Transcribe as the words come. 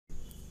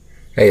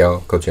Hey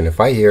y'all, Coach in the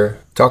Fight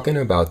here, talking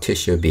about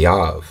Tisha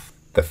B'Av,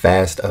 the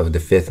fast of the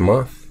 5th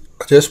month.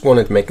 I just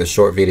wanted to make a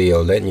short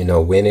video letting you know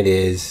when it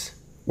is,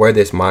 where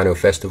this minor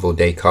festival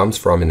day comes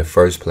from in the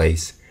first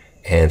place,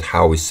 and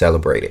how we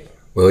celebrate it.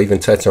 We'll even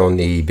touch on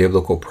the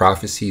biblical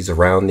prophecies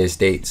around this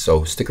date,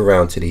 so stick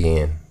around to the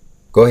end.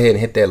 Go ahead and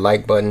hit that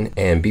like button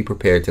and be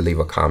prepared to leave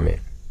a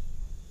comment.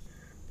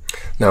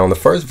 Now, the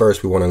first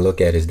verse we want to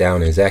look at is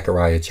down in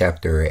Zechariah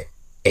chapter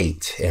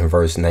 8 and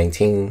verse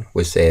 19,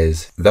 which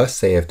says, "Thus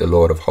saith the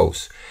Lord of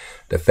hosts,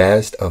 the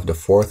fast of the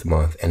 4th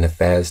month, and the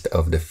fast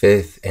of the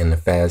 5th, and the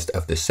fast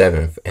of the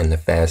 7th, and the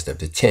fast of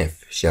the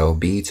 10th shall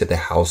be to the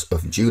house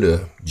of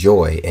Judah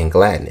joy and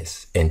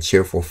gladness, and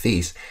cheerful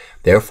feast.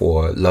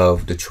 Therefore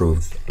love the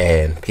truth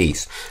and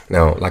peace."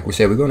 Now, like we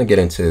said, we're going to get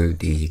into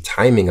the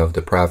timing of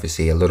the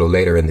prophecy a little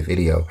later in the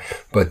video,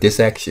 but this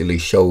actually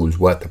shows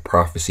what the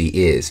prophecy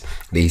is.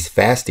 These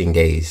fasting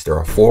days, there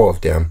are 4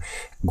 of them,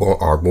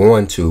 are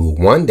going to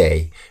one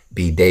day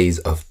be days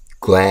of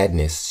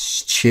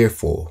gladness,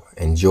 cheerful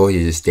and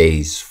joyous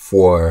days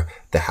for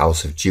the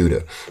house of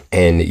Judah.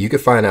 And you can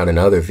find out in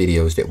other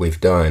videos that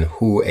we've done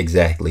who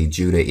exactly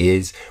Judah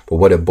is, but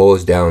what it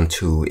boils down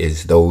to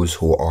is those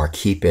who are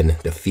keeping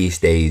the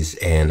feast days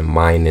and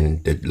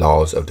minding the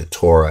laws of the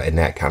Torah and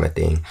that kind of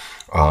thing.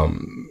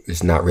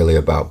 It's not really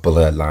about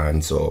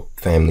bloodlines or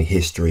family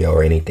history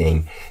or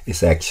anything.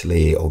 It's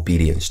actually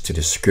obedience to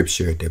the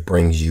scripture that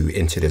brings you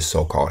into this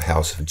so-called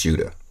house of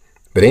Judah.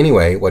 But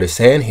anyway, what it's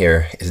saying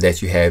here is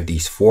that you have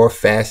these 4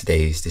 fast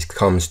days. This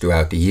comes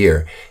throughout the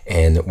year.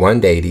 And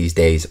one day these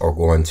days are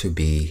going to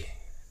be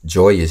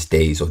joyous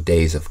days or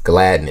days of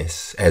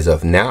gladness. As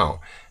of now,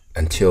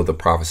 until the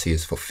prophecy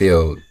is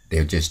fulfilled,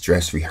 they're just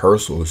dress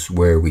rehearsals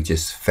where we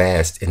just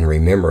fast in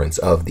remembrance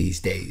of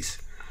these days.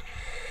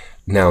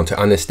 Now, to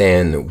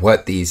understand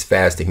what these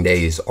fasting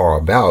days are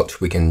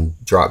about, we can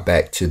drop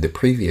back to the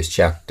previous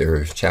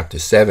chapter, chapter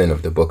 7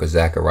 of the book of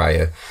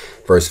Zechariah.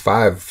 Verse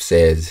 5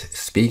 says,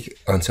 "Speak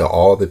unto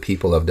all the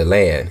people of the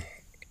land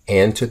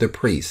and to the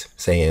priests,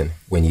 saying,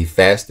 when ye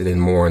fasted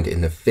and mourned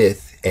in the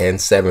 5th and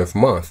 7th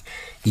month,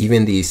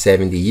 even these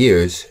 70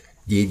 years,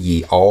 did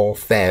ye all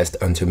fast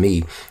unto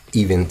me,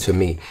 even to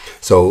me."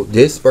 So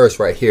this verse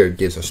right here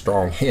gives a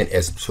strong hint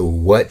as to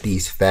what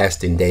these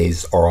fasting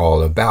days are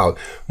all about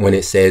when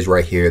it says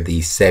right here,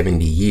 these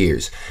 70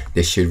 years.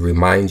 This should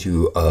remind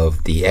you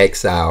of the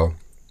exile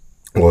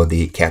or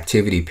the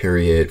captivity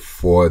period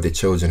for the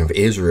children of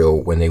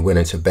Israel when they went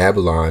into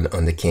Babylon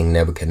under King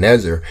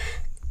Nebuchadnezzar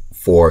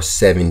for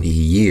 70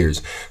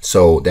 years.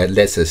 So that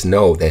lets us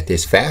know that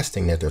this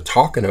fasting that they're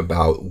talking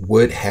about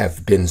would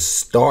have been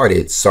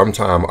started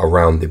sometime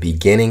around the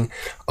beginning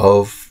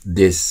of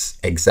this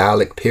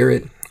exilic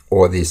period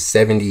or this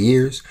 70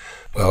 years.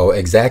 Well,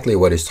 exactly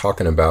what it's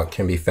talking about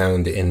can be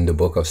found in the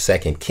book of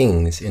 2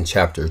 Kings in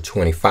chapter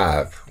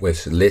 25,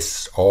 which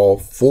lists all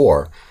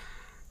 4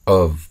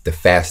 of the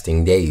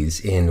fasting days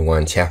in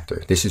one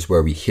chapter. This is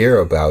where we hear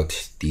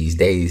about these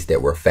days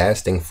that we're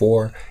fasting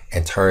for,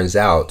 and turns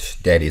out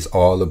that is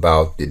all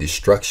about the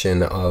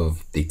destruction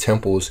of the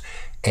temples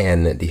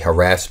and the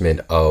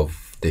harassment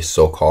of this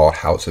so-called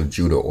house of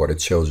Judah or the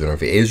children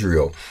of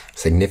Israel.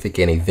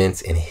 Significant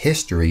events in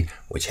history,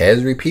 which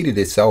has repeated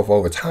itself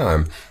over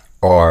time,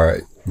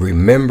 are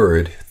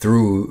remembered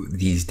through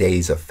these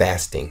days of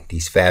fasting,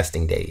 these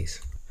fasting days.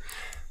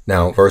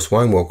 Now, verse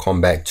 1 we'll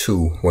come back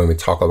to when we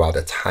talk about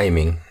the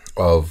timing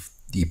of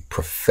the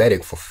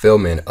prophetic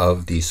fulfillment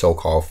of these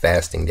so-called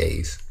fasting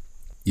days.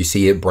 You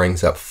see it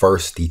brings up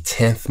first the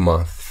 10th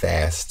month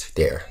fast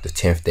there, the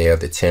 10th day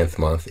of the 10th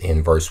month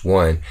in verse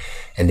 1.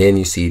 And then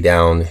you see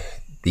down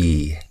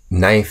the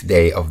 9th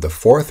day of the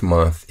 4th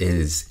month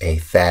is a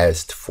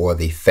fast for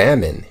the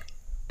famine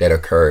that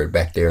occurred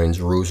back there in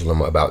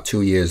Jerusalem about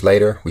 2 years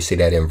later. We see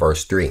that in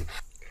verse 3.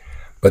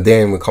 But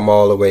then we come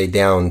all the way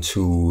down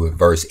to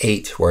verse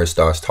 8, where it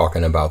starts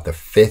talking about the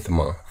 5th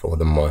month or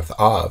the month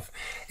of.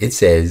 It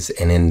says,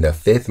 "And in the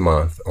 5th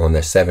month, on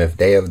the 7th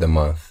day of the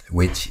month,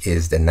 which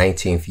is the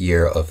 19th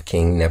year of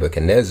King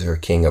Nebuchadnezzar,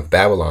 king of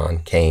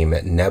Babylon, came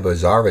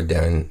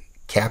Nebuzaradan,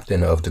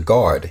 captain of the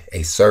guard,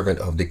 a servant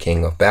of the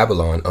king of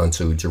Babylon,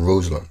 unto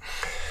Jerusalem."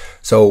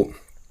 So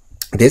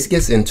this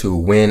gets into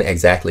when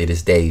exactly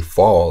this day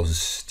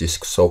falls, this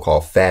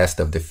so-called fast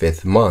of the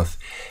 5th month.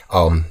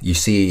 You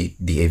see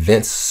the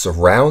events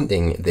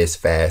surrounding this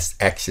fast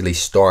actually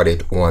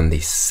started on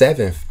the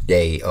 7th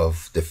day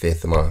of the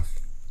 5th month.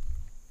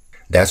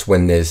 That's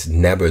when this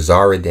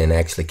Nebuzaradan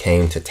actually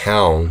came to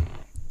town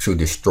to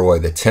destroy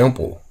the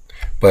temple.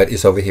 But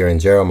it's over here in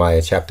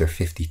Jeremiah chapter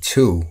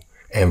 52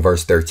 and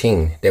verse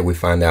 13 that we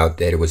find out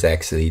that it was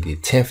actually the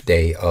 10th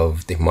day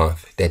of the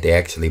month that they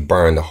actually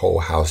burned the whole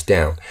house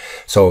down.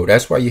 So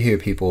that's why you hear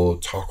people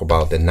talk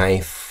about the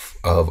 9th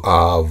of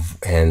Av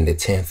and the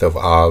 10th of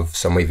Av.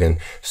 Some even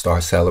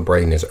start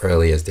celebrating as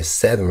early as the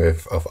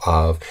 7th of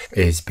Av.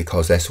 It's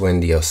because that's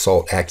when the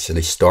assault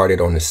actually started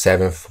on the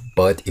 7th,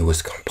 but it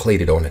was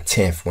completed on the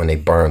 10th when they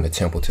burned the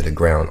temple to the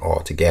ground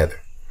altogether.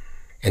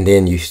 And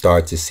then you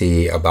start to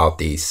see about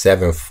the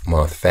 7th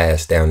month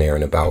fast down there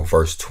in about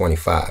verse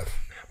 25.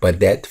 But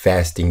that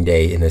fasting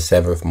day in the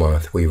 7th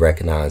month, we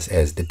recognize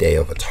as the Day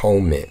of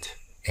Atonement.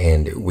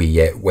 And we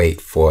yet wait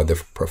for the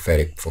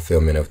prophetic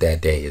fulfillment of that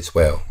day as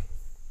well.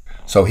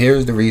 So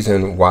here's the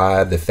reason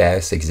why the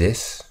fast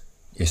exists.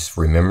 It's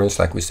remembrance,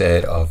 like we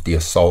said, of the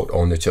assault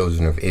on the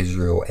children of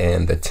Israel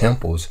and the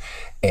temples.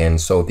 And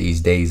so these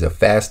days of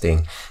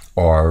fasting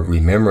are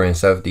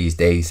remembrance of these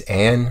days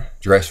and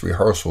dress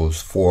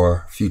rehearsals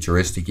for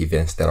futuristic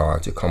events that are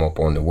to come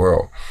upon the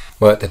world.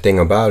 But the thing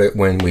about it,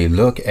 when we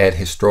look at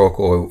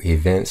historical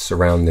events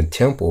surrounding the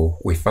temple,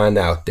 we find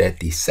out that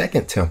the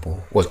second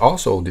temple was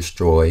also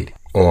destroyed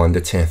on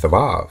the 10th of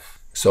Av.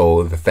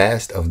 So the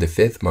fast of the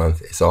 5th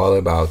month is all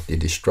about the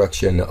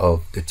destruction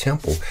of the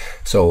temple.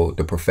 So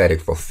the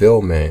prophetic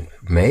fulfillment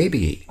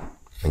maybe,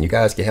 and you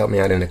guys can help me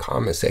out in the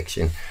comment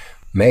section,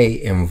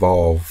 may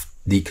involve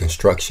the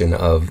construction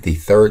of the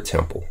 3rd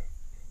temple.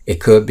 It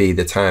could be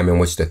the time in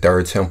which the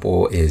 3rd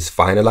temple is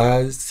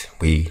finalized.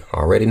 We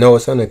already know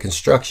it's under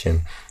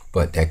construction,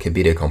 but that could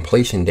be the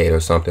completion date or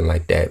something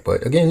like that.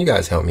 But again, you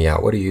guys help me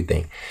out. What do you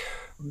think?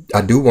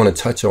 I do want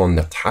to touch on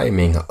the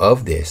timing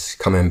of this,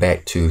 coming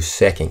back to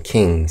 2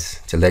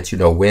 Kings, to let you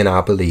know when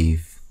I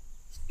believe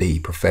the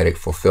prophetic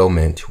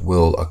fulfillment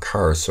will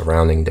occur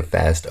surrounding the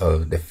fast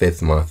of the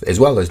 5th month, as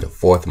well as the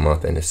 4th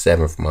month and the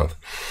 7th month.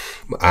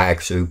 I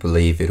actually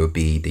believe it'll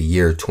be the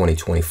year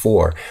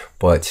 2024,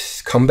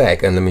 but come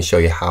back and let me show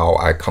you how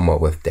I come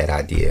up with that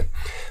idea.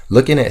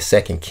 Looking at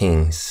 2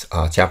 Kings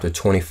chapter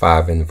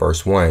 25 and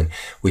verse 1,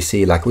 we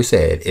see, like we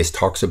said, it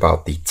talks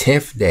about the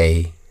 10th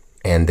day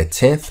and the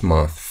 10th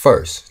month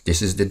first.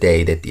 This is the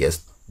day that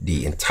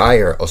the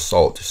entire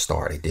assault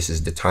started. This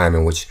is the time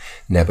in which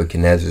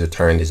Nebuchadnezzar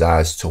turned his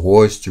eyes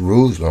towards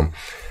Jerusalem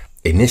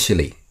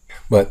initially.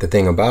 But the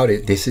thing about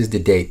it, this is the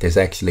date that's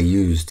actually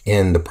used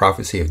in the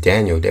prophecy of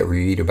Daniel that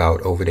we read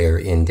about over there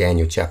in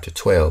Daniel chapter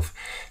 12.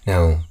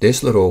 Now,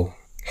 this little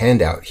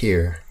handout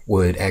here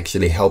would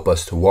actually help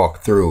us to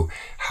walk through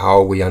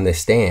how we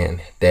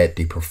understand that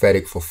the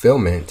prophetic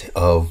fulfillment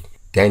of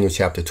Daniel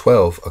chapter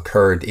 12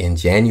 occurred in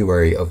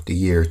January of the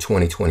year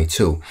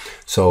 2022.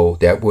 So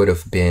that would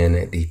have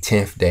been the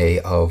 10th day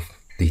of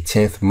the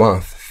 10th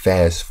month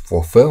fast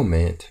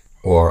fulfillment,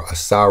 or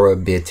Asara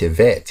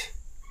b'Tevet,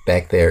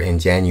 back there in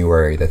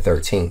January the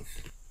 13th.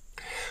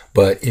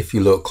 But if you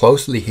look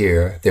closely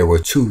here, there were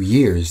 2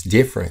 years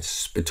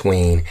difference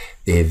between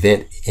the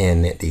event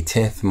in the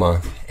 10th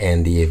month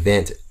and the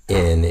event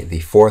in the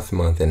 4th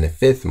month and the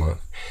 5th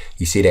month.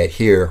 You see that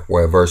here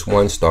where verse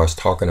 1 starts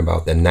talking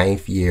about the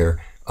 9th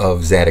year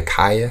of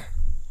Zedekiah.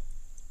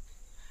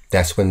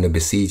 That's when the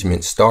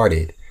besiegement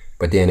started.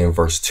 But then in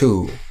verse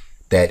 2,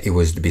 that it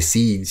was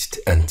besieged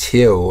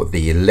until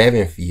the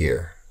 11th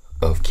year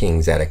of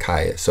King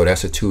Zedekiah. So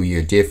that's a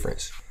 2-year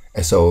difference.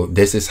 And so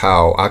this is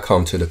how I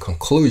come to the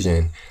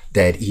conclusion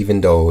that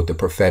even though the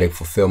prophetic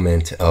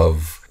fulfillment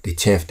of the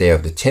 10th day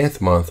of the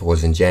 10th month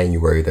was in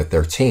January the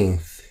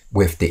 13th,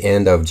 with the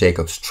end of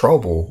Jacob's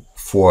trouble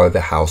for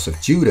the house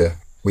of Judah,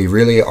 we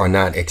really are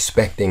not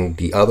expecting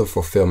the other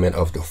fulfillment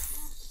of the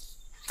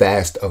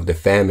fast of the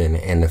famine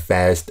and the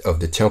fast of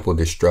the temple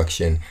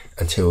destruction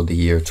until the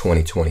year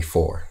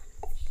 2024.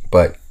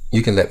 But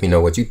you can let me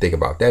know what you think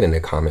about that in the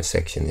comment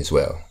section as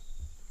well.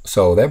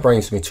 So that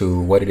brings me to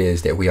what it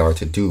is that we are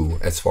to do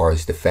as far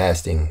as the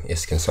fasting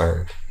is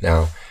concerned.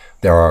 Now,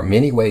 there are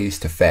many ways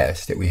to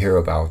fast that we hear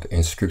about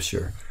in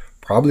scripture.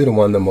 Probably the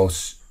one the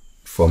most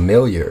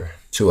familiar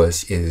to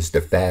us is the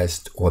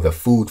fast, or the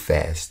food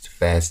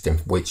fast in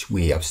which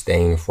we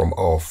abstain from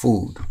all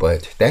food.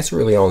 But that's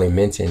really only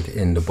mentioned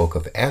in the book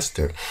of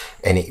Esther.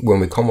 And when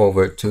we come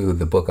over to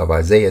the book of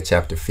Isaiah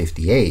chapter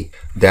 58,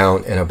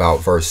 down in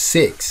about verse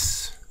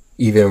 6,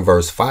 even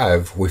verse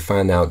 5, we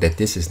find out that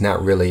this is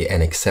not really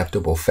an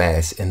acceptable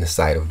fast in the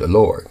sight of the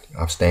Lord.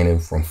 Abstaining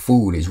from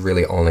food is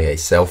really only a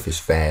selfish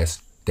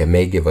fast that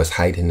may give us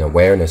heightened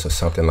awareness or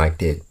something like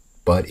that,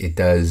 but it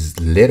does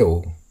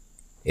little,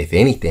 if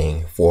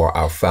anything, for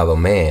our fellow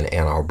man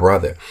and our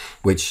brother,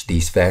 which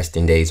these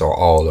fasting days are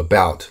all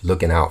about,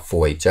 looking out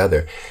for each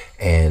other.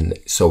 And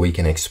so we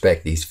can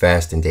expect these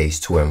fasting days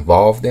to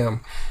involve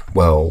them.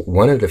 Well,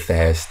 one of the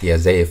fasts, the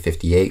Isaiah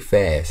 58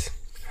 fast,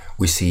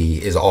 we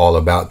see is all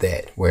about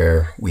that,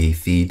 where we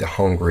feed the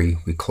hungry,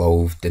 we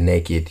clothe the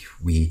naked,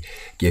 we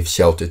give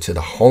shelter to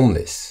the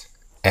homeless,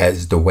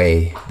 as the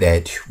way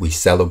that we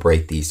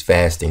celebrate these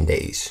fasting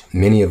days.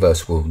 Many of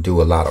us will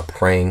do a lot of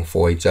praying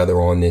for each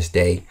other on this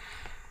day,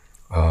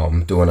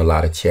 doing a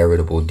lot of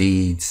charitable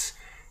deeds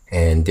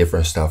and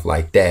different stuff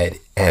like that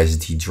as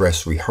the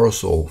dress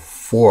rehearsal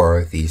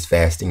for these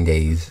fasting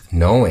days,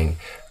 knowing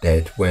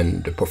that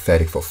when the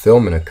prophetic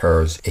fulfillment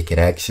occurs, it could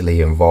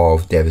actually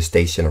involve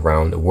devastation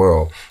around the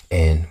world,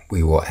 and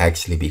we will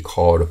actually be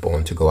called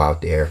upon to go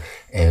out there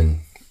and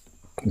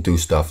do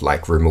stuff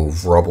like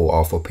remove rubble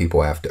off of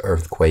people after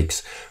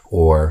earthquakes,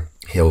 or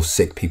heal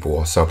sick people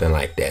or something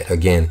like that.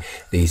 Again,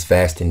 these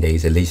fasting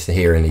days, at least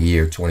here in the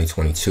year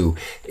 2022,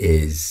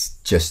 is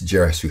just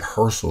dress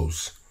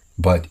rehearsals,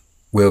 but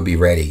we'll be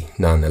ready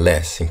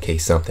nonetheless in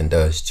case something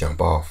does jump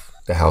off.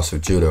 the House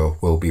of Judah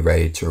will be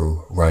ready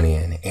to run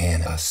in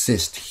and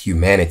assist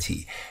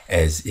humanity,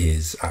 as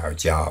is our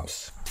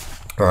jobs.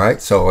 All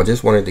right, so I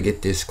just wanted to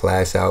get this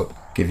class out,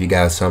 give you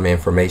guys some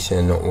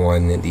information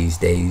on these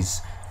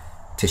days,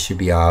 Tisha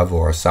B'Av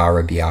or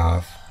Asara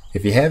B'Av.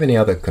 If you have any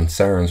other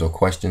concerns or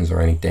questions or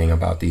anything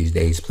about these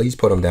days, please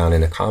put them down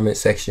in the comment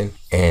section,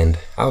 and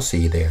I'll see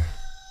you there.